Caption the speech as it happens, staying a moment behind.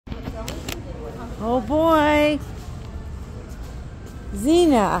Oh boy.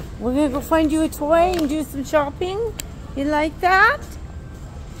 Xena, we're gonna go find you a toy and do some shopping. You like that?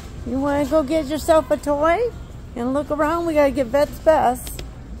 You wanna go get yourself a toy and look around? We gotta get Vet's Best.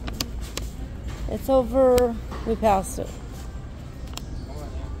 It's over, we passed it.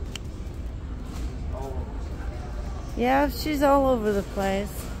 Yeah, she's all over the place.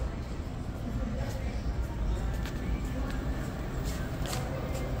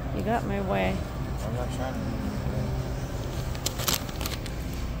 You got my way. I'm not trying to.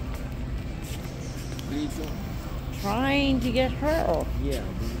 What are you doing? Trying to get her. Yeah.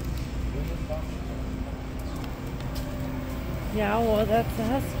 Yeah, well, that's a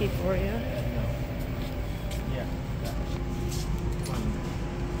husky for you. Yeah.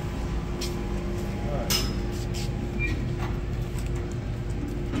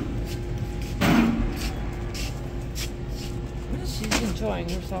 She's enjoying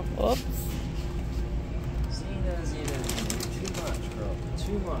herself. Oops. Xena, too much, girl.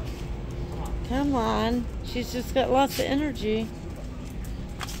 Too much. Come on. She's just got lots of energy.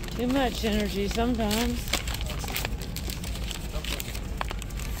 Too much energy sometimes.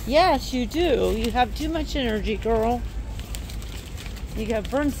 Yes, you do. You have too much energy, girl. You gotta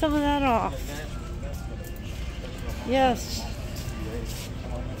burn some of that off. Yes.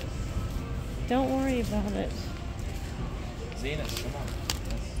 Don't worry about it. Xena, come on.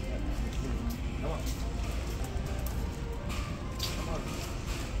 Come on. Come on.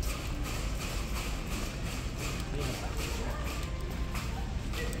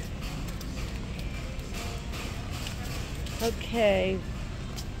 Okay.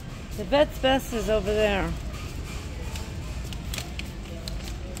 The Vet's Best is over there.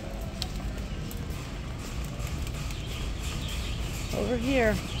 Over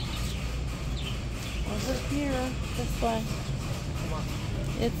here. Over here. This way.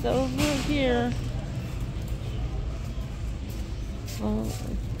 It's over here. Oh, I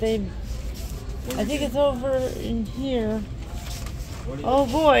think it's over in here. Oh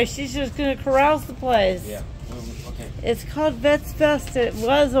boy, she's just gonna carouse the place. Yeah. Okay. It's called Vet's Best. It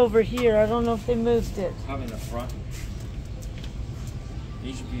was over here. I don't know if they moved it. Probably in the front.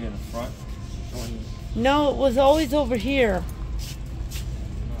 It should be in the front. No, it was always over here.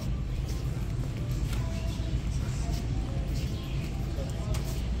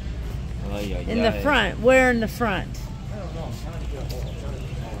 In the front. Where in the front? I don't know. I'm trying to get a hold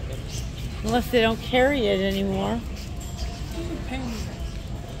of it. Unless they don't carry it anymore.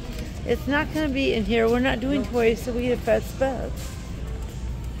 It's not going to be in here. We're not doing toys, so we get Vet's Best.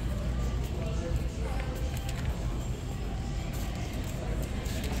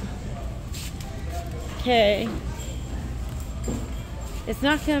 Okay. It's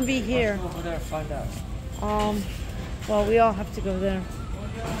not going to be here. Let's go over there and find out. Well, we all have to go there.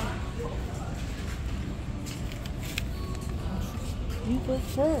 You go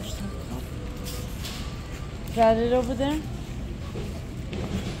first. Got it over there?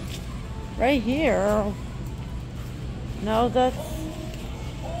 Right here. No, that's...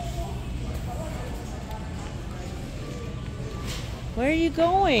 Where are you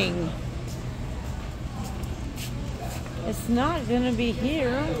going? It's not going to be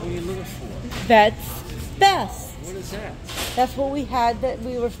here. What are you looking for? Vet's Best. What is that? That's what we had that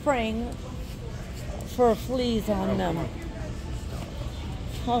we were spraying for fleas on them.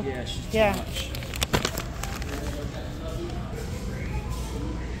 Oh, Yeah, she's too yeah. much.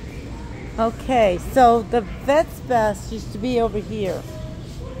 Okay, so the Vet's Best used to be over here.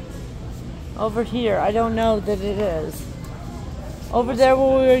 Over here. I don't know that it is. Over there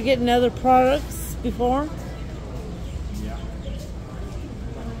where we were getting other products before. Yeah.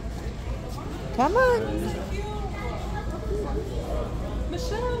 Come on.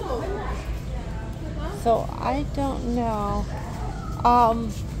 So I don't know.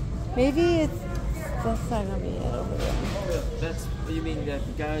 Maybe that's not gonna be it over there. That's, you mean that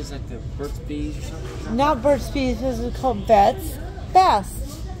guys like the Burt's Bees or something? Not Burt's Bees, this is called Vet's Best.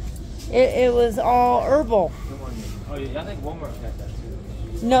 It was all herbal. Oh yeah, I think Walmart got that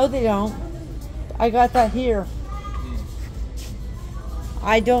too. No, they don't. I got that here.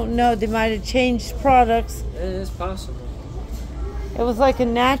 I don't know, they might have changed products. It is possible. It was like a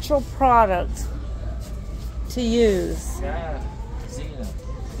natural product to use. Yeah. Xena.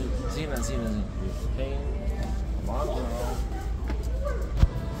 Pain. Come on, girl.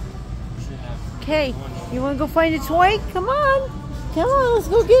 Okay, you want to go find a toy? Come on. Come on, let's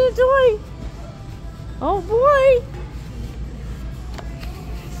go get a toy. Oh boy.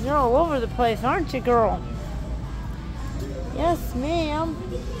 You're all over the place, aren't you, girl? Yes, ma'am.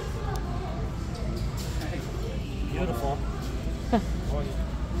 Beautiful.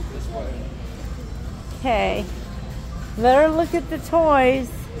 This way. Okay. Let her look at the toys.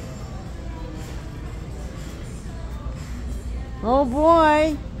 Oh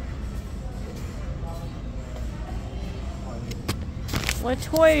boy. What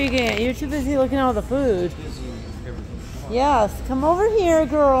toy are you getting? You're too busy looking at all the food. Yes, come over here,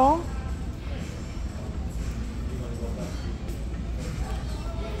 girl.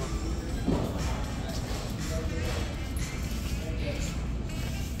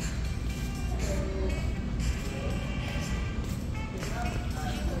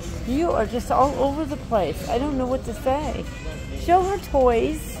 You are just all over the place. I don't know what to say. Show her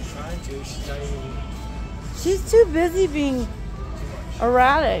toys. She's too busy being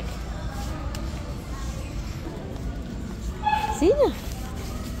erratic. Xena,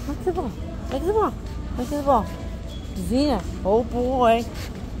 look at the ball. Look at the ball. Look at the ball. Xena, oh boy.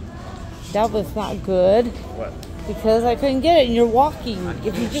 That was not good. What? Because I couldn't get it and you're walking.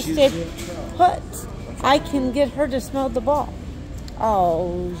 If you just stay put, I can get her to smell the ball.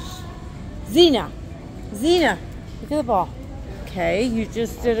 Oh, Xena. Xena, look at the ball. Okay, you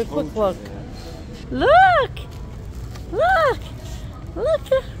just did a quick look. Look! Look!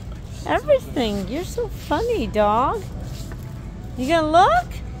 Look at everything. You're so funny, dog. You gonna look?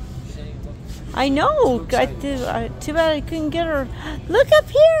 I know. Too bad I couldn't get her. Look up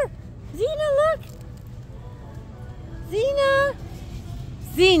here. Xena, look. Xena.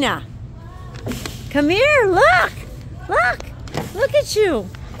 Xena. Come here. Look. Look. Look at you.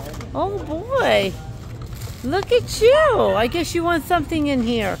 Oh, boy. Look at you. I guess you want something in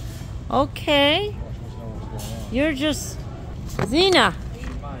here. Okay. You're just... Xena.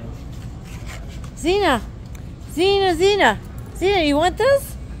 Xena. Xena, Xena. Xena, you want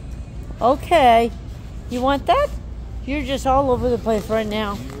this? Okay. You want that? You're just all over the place right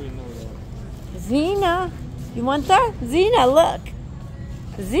now. Xena, you want that? Xena, look.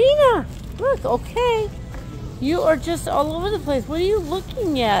 Xena, look, okay. You are just all over the place. What are you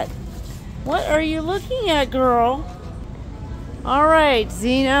looking at? What are you looking at, girl? All right,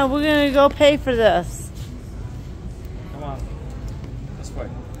 Xena, we're going to go pay for this. Come on. This way.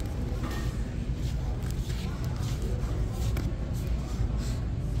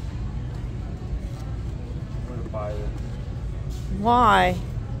 I'm going to buy it. Why?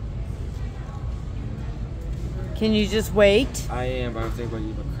 Can you just wait? I am, but I'm thinking about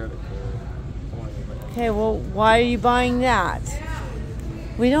using a credit card. Okay, well, why are you buying that?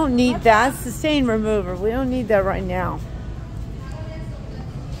 We don't need that. It's the stain remover. We don't need that right now.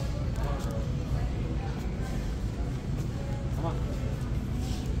 Come on.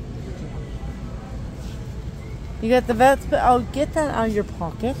 You got the Vet's, but I'll get that out of your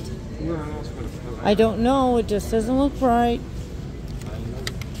pocket. I don't know. It just doesn't look right.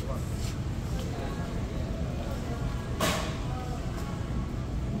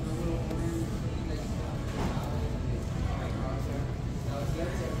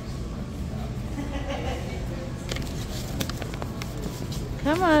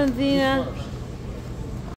 Come on, Xena.